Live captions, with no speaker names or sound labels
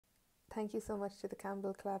thank you so much to the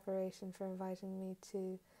Campbell collaboration for inviting me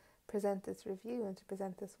to present this review and to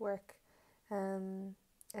present this work.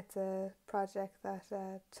 It's a project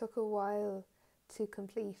that took a while to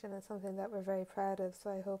complete, and it's something that we're very proud of, so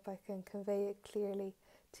I hope I can convey it clearly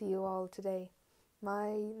to you all today.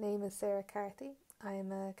 My name is Sarah Carthy. I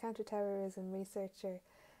am a counter-terrorism researcher,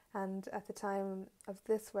 and at the time of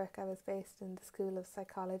this work I was based in the School of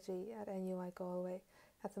Psychology at NUI Galway.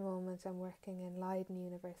 At the moment I'm working in Leiden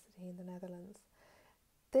University in the Netherlands.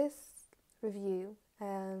 This review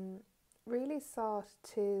really sought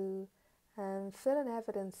to fill an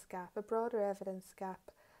evidence gap, a broader evidence gap,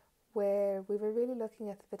 where we were really looking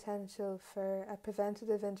at the potential for a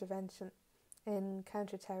preventative intervention in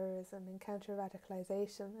counter-terrorism, in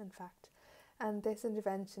counter-radicalisation in fact, and this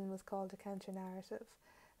intervention was called a counter-narrative.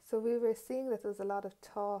 So we were seeing that there was a lot of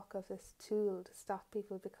talk of this tool to stop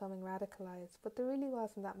people becoming radicalised, but there really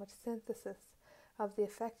wasn't that much synthesis of the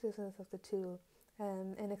effectiveness of the tool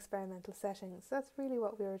in experimental settings. So that's really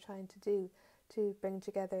what we were trying to do, to bring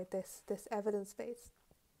together this evidence base.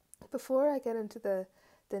 Before I get into the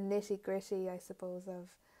nitty-gritty, I suppose,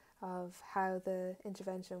 of how the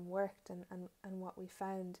intervention worked and what we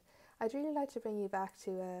found, I'd really like to bring you back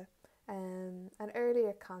to an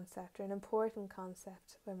earlier concept, or an important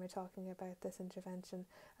concept when we're talking about this intervention,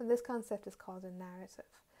 and this concept is called a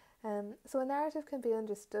narrative. So a narrative can be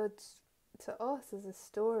understood to us as a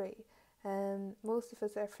story. Most of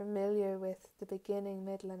us are familiar with the beginning,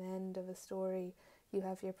 middle and end of a story. You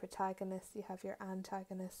have your protagonist, you have your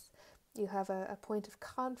antagonist, you have a point of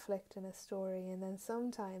conflict in a story, and then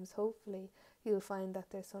sometimes, hopefully, you'll find that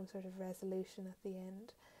there's some sort of resolution at the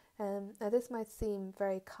end. Now this might seem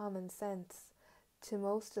very common sense to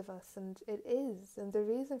most of us, and it is, and the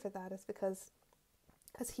reason for that is because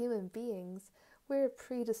as human beings we're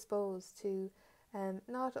predisposed to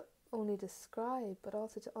not only describe but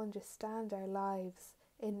also to understand our lives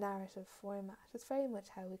in narrative format. It's very much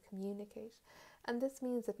how we communicate, and this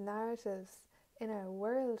means that narratives in our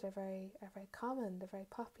world are very common, they're very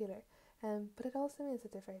popular, but it also means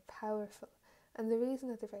that they're very powerful. And the reason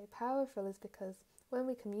that they're very powerful is because when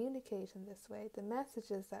we communicate in this way, the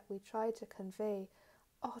messages that we try to convey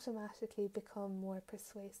automatically become more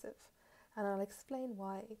persuasive. And I'll explain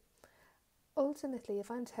why. Ultimately, if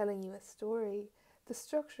I'm telling you a story, the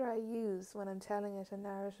structure I use when I'm telling it in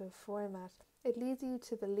narrative format, it leads you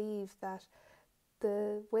to believe that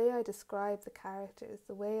the way I describe the characters,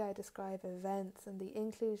 the way I describe events, and the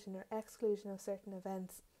inclusion or exclusion of certain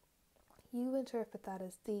events, you interpret that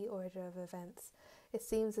as the order of events. It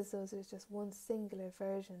seems as though there's just one singular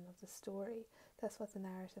version of the story. That's what the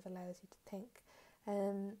narrative allows you to think.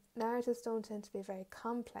 Narratives don't tend to be very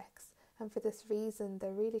complex, and for this reason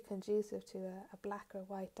they're really conducive to a black or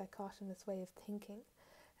white dichotomous way of thinking.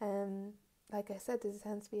 Like I said, there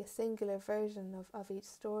tends to be a singular version of each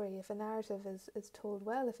story. If a narrative is told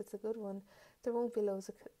well, if it's a good one, there won't be loads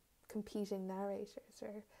of competing narrators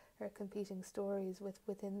or competing stories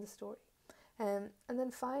within the story. And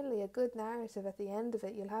then finally, a good narrative, at the end of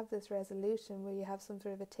it, you'll have this resolution where you have some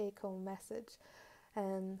sort of a take-home message,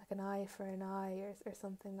 like an eye for an eye or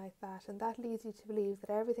something like that. And that leads you to believe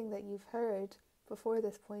that everything that you've heard before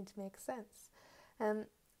this point makes sense. And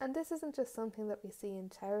this isn't just something that we see in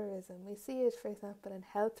terrorism. We see it, for example, in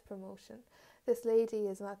health promotion. This lady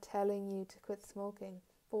is not telling you to quit smoking,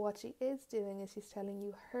 but what she is doing is she's telling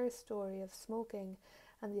you her story of smoking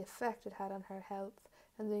and the effect it had on her health.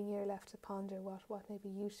 And then you're left to ponder what maybe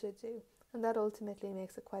you should do. And that ultimately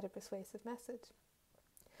makes it quite a persuasive message.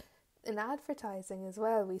 In advertising as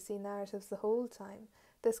well, we see narratives the whole time.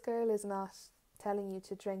 This girl is not telling you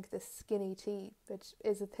to drink this skinny tea, which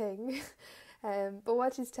is a thing. But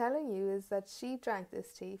what she's telling you is that she drank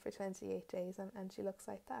this tea for 28 days and she looks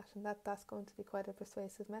like that. And that's going to be quite a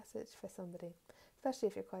persuasive message for somebody, especially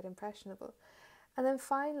if you're quite impressionable. And then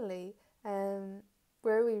finally,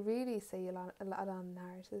 where we really see a lot on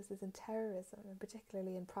narratives is in terrorism, and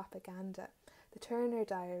particularly in propaganda. The Turner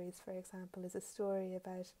Diaries, for example, is a story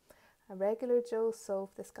about a regular Joe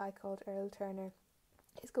Soap, this guy called Earl Turner.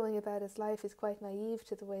 He's going about his life, he's quite naive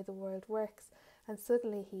to the way the world works, and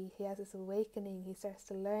suddenly he has this awakening. He starts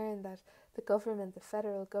to learn that the government, the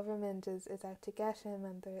federal government, is out to get him,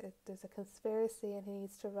 and there's a conspiracy, and he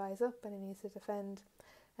needs to rise up and he needs to defend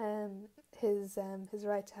his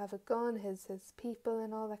right to have a gun, his people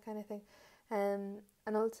and all that kind of thing. And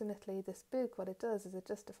ultimately this book, what it does is it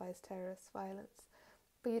justifies terrorist violence.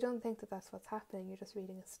 But you don't think that that's what's happening, you're just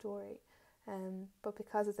reading a story. But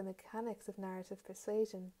because of the mechanics of narrative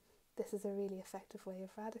persuasion, this is a really effective way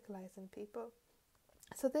of radicalising people.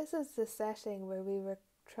 So this is the setting where we were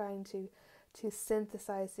trying to to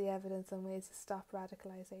synthesize the evidence on ways to stop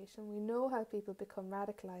radicalisation. We know how people become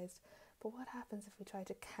radicalised, but what happens if we try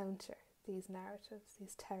to counter these narratives,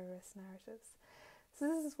 these terrorist narratives? So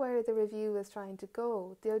this is where the review was trying to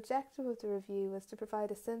go. The objective of the review was to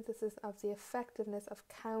provide a synthesis of the effectiveness of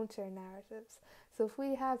counter narratives. So if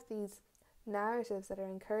we have these narratives that are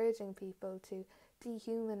encouraging people to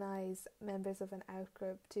dehumanize members of an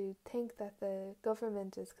outgroup, to think that the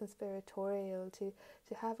government is conspiratorial, to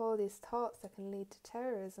have all these thoughts that can lead to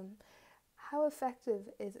terrorism, how effective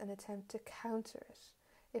is an attempt to counter it?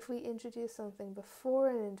 If we introduce something before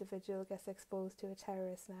an individual gets exposed to a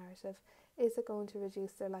terrorist narrative, is it going to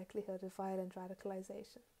reduce their likelihood of violent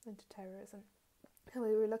radicalisation into terrorism? And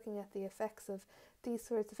we were looking at the effects of these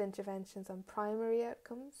sorts of interventions on primary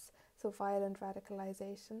outcomes, so violent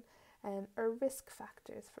radicalisation, or risk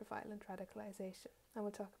factors for violent radicalisation. And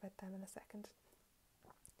we'll talk about them in a second.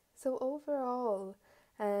 So overall,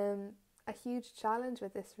 a huge challenge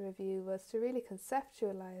with this review was to really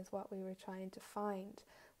conceptualise what we were trying to find.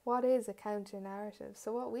 What is a counter-narrative?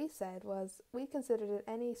 So what we said was we considered it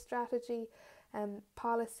any strategy,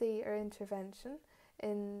 policy or intervention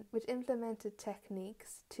which implemented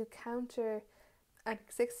techniques to counter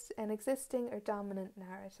an existing or dominant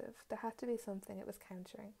narrative. There had to be something it was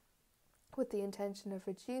countering, with the intention of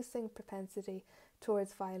reducing propensity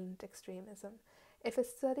towards violent extremism. If a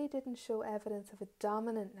study didn't show evidence of a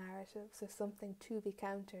dominant narrative, so something to be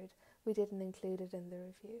countered, we didn't include it in the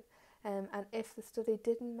review. And if the study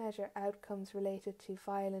didn't measure outcomes related to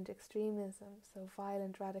violent extremism, so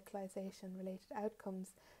violent radicalisation related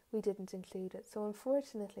outcomes, we didn't include it. So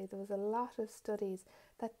unfortunately, there was a lot of studies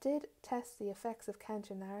that did test the effects of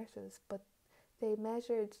counter-narratives, but they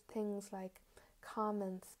measured things like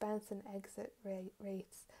comments, bounce and exit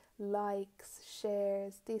rates, likes,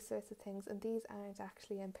 shares, these sorts of things, and these aren't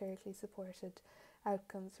actually empirically supported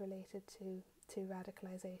outcomes related to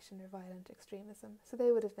radicalisation or violent extremism, so they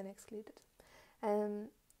would have been excluded.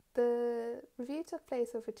 The review took place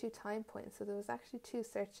over 2 time points, so there was actually 2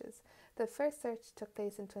 searches. The first search took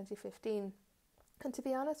place in 2015, and to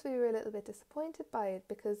be honest, we were a little bit disappointed by it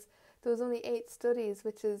because there was only 8 studies,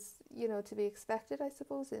 which is, to be expected, I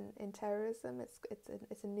suppose, in terrorism.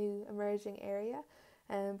 It's a new emerging area,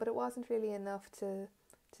 but it wasn't really enough to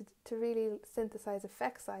really synthesize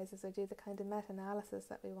effect sizes or do the kind of meta-analysis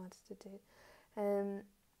that we wanted to do.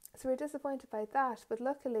 So we're disappointed by that, but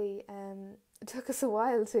luckily it took us a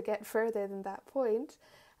while to get further than that point,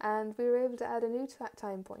 and we were able to add a new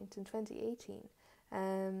time point in 2018.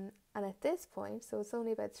 And at this point, so it's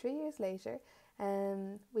only about 3 years later,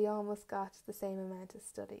 we almost got the same amount of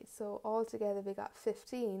studies. So altogether we got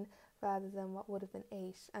 15 rather than what would have been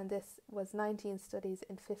 8, and this was 19 studies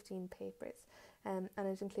in 15 papers, and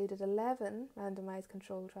it included 11 randomised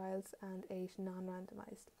control trials and 8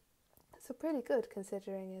 non-randomised. So pretty good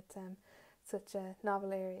considering it's such a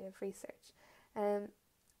novel area of research.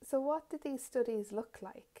 So what did these studies look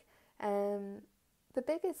like? The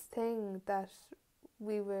biggest thing that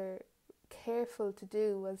we were careful to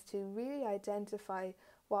do was to really identify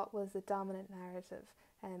what was the dominant narrative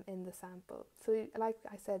in the sample. So like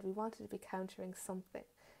I said, we wanted to be countering something.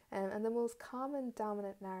 And the most common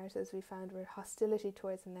dominant narratives we found were hostility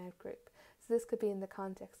towards an outgroup. So this could be in the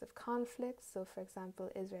context of conflicts, so for example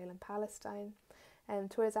Israel and Palestine.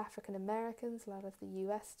 Towards African Americans, a lot of the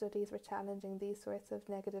US studies were challenging these sorts of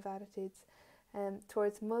negative attitudes.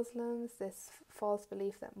 Towards Muslims, this false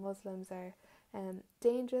belief that Muslims are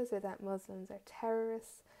dangerous or that Muslims are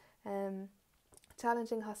terrorists.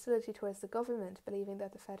 Challenging hostility towards the government, believing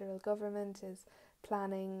that the federal government is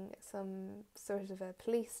planning some sort of a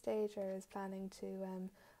police state or is planning to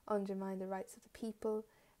undermine the rights of the people,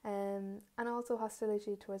 and also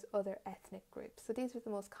hostility towards other ethnic groups. So these were the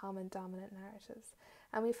most common dominant narratives.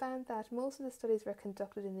 And we found that most of the studies were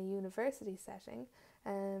conducted in a university setting,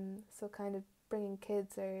 so kind of bringing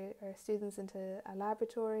kids or students into a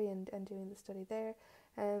laboratory and doing the study there.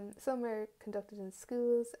 Some were conducted in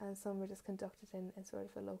schools and some were just conducted in sort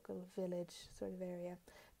of a local village sort of area.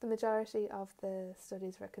 The majority of the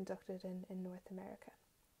studies were conducted in North America.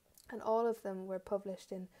 And all of them were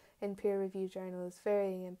published in peer-reviewed journals,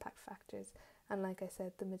 varying impact factors. And like I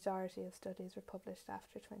said, the majority of studies were published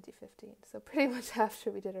after 2015. So pretty much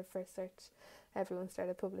after we did our first search, everyone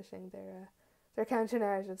started publishing their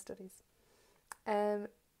counter-narrative studies.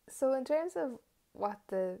 So in terms of what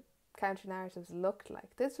the counter-narratives looked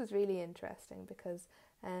like, this was really interesting because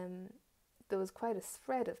there was quite a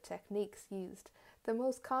spread of techniques used. The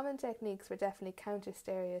most common techniques were definitely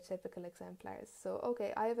counter-stereotypical exemplars. So,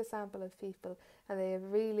 okay, I have a sample of people and they have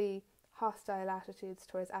really hostile attitudes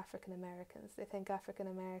towards African Americans. They think African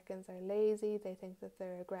Americans are lazy, they think that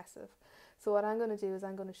they're aggressive. So what I'm going to do is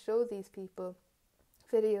I'm going to show these people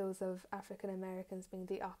videos of African Americans being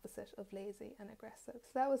the opposite of lazy and aggressive.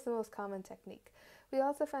 So that was the most common technique. We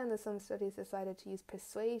also found that some studies decided to use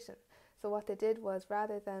persuasion. So what they did was,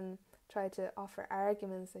 rather than try to offer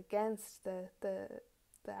arguments against the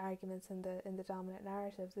arguments in the dominant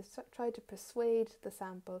narrative, they tried to persuade the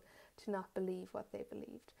sample to not believe what they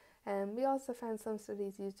believed. We also found some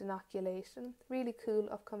studies used inoculation, really cool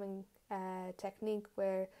upcoming technique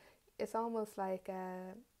where it's almost like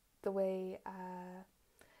the way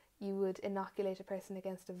you would inoculate a person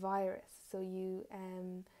against a virus. So you,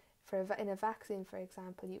 in a vaccine, for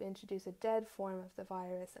example, you introduce a dead form of the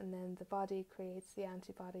virus, and then the body creates the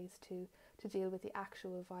antibodies to deal with the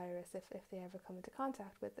actual virus if they ever come into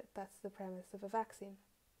contact with it. That's the premise of a vaccine,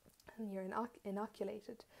 and you're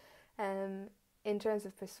inoculated. In terms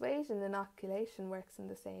of persuasion, inoculation works in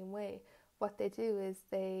the same way. What they do is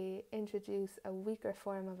they introduce a weaker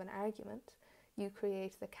form of an argument. You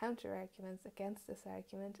create the counter arguments against this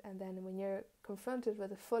argument, and then when you're confronted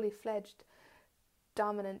with a fully fledged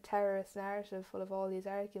dominant terrorist narrative full of all these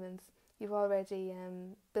arguments, you've already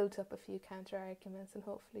built up a few counter arguments, and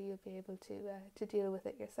hopefully you'll be able to deal with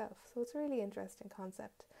it yourself. So it's a really interesting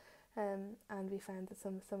concept, and we found that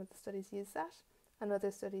some of the studies use that, and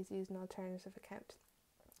other studies use an alternative account.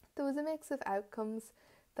 There was a mix of outcomes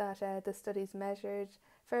that the studies measured.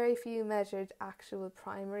 Very few measured actual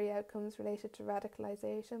primary outcomes related to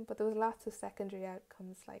radicalisation, but there was lots of secondary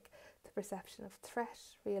outcomes like the perception of threat,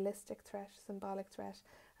 realistic threat, symbolic threat,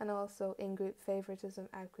 and also in-group favouritism,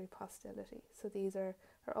 out-group hostility. So these are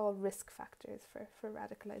all risk factors for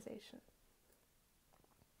radicalisation.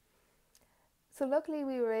 So luckily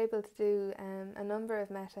we were able to do a number of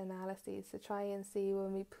meta-analyses to try and see,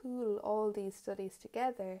 when we pool all these studies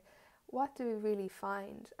together, what do we really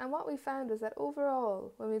find? And what we found was that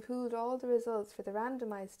overall, when we pooled all the results for the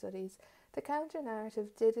randomised studies, the counter-narrative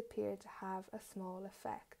did appear to have a small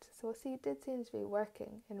effect. So it did seem to be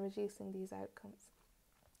working in reducing these outcomes.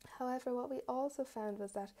 However, what we also found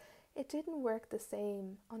was that it didn't work the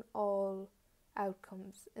same on all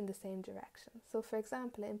outcomes in the same direction. So for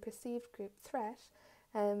example, in perceived group threat,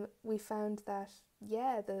 we found that,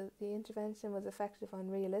 the intervention was effective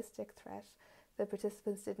on realistic threat. The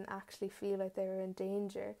participants didn't actually feel like they were in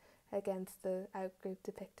danger against the outgroup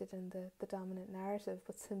depicted in the dominant narrative.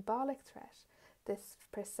 But symbolic threat, this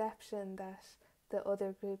perception that the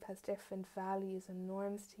other group has different values and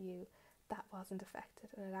norms to you, that wasn't affected,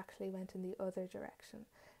 and it actually went in the other direction.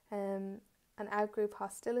 And outgroup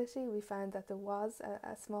hostility, we found that there was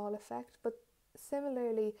a small effect, but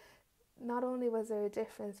similarly, not only was there a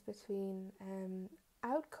difference between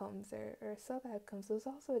outcomes or sub-outcomes, there was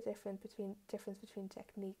also a difference between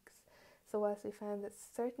techniques. So whilst we found that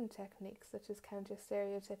certain techniques, such as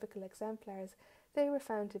counter-stereotypical exemplars, they were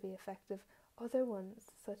found to be effective, other ones,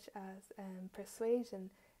 such as persuasion,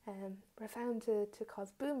 were found to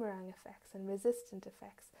cause boomerang effects and resistant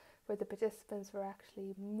effects, where the participants were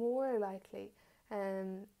actually more likely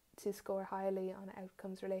to score highly on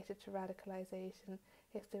outcomes related to radicalisation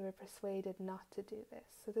if they were persuaded not to do this.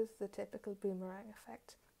 So this is the typical boomerang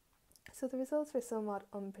effect. So the results were somewhat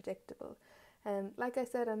unpredictable. Like I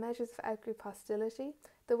said, on measures of outgroup hostility,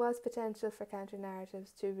 there was potential for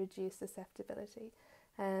counter-narratives to reduce susceptibility.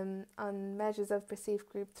 On measures of perceived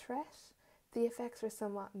group threat, the effects were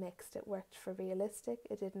somewhat mixed. It worked for realistic,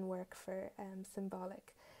 it didn't work for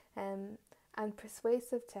symbolic. And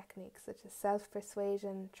persuasive techniques such as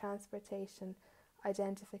self-persuasion, transportation,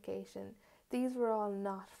 identification, these were all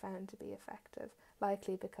not found to be effective,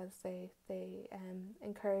 likely because they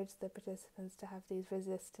encouraged the participants to have these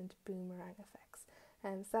resistant boomerang effects.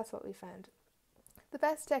 So that's what we found. The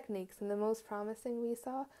best techniques and the most promising we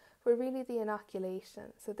saw were really the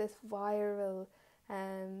inoculation. So this viral,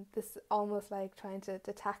 this almost like trying to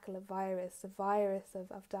tackle a virus, the virus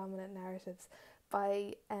of dominant narratives,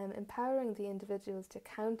 by empowering the individuals to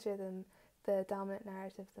counter the dominant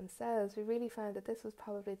narrative themselves. We really found that this was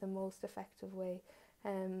probably the most effective way,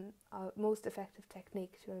 most effective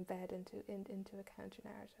technique to embed into a counter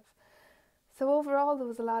narrative. So overall, there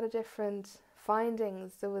was a lot of different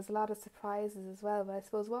findings. There was a lot of surprises as well. But I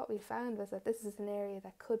suppose what we found was that this is an area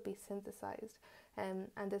that could be synthesized, and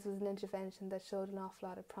this was an intervention that showed an awful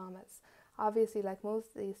lot of promise. Obviously, like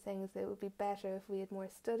most of these things, it would be better if we had more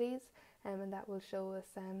studies, and that will show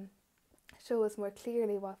us more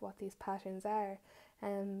clearly what these patterns are.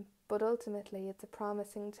 But ultimately, it's a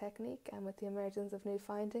promising technique, and with the emergence of new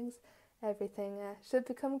findings, everything should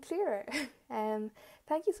become clearer.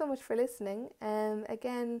 Thank you so much for listening.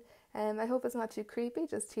 Again, I hope it's not too creepy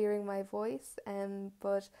just hearing my voice,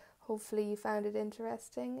 but hopefully you found it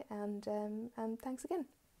interesting, and thanks again.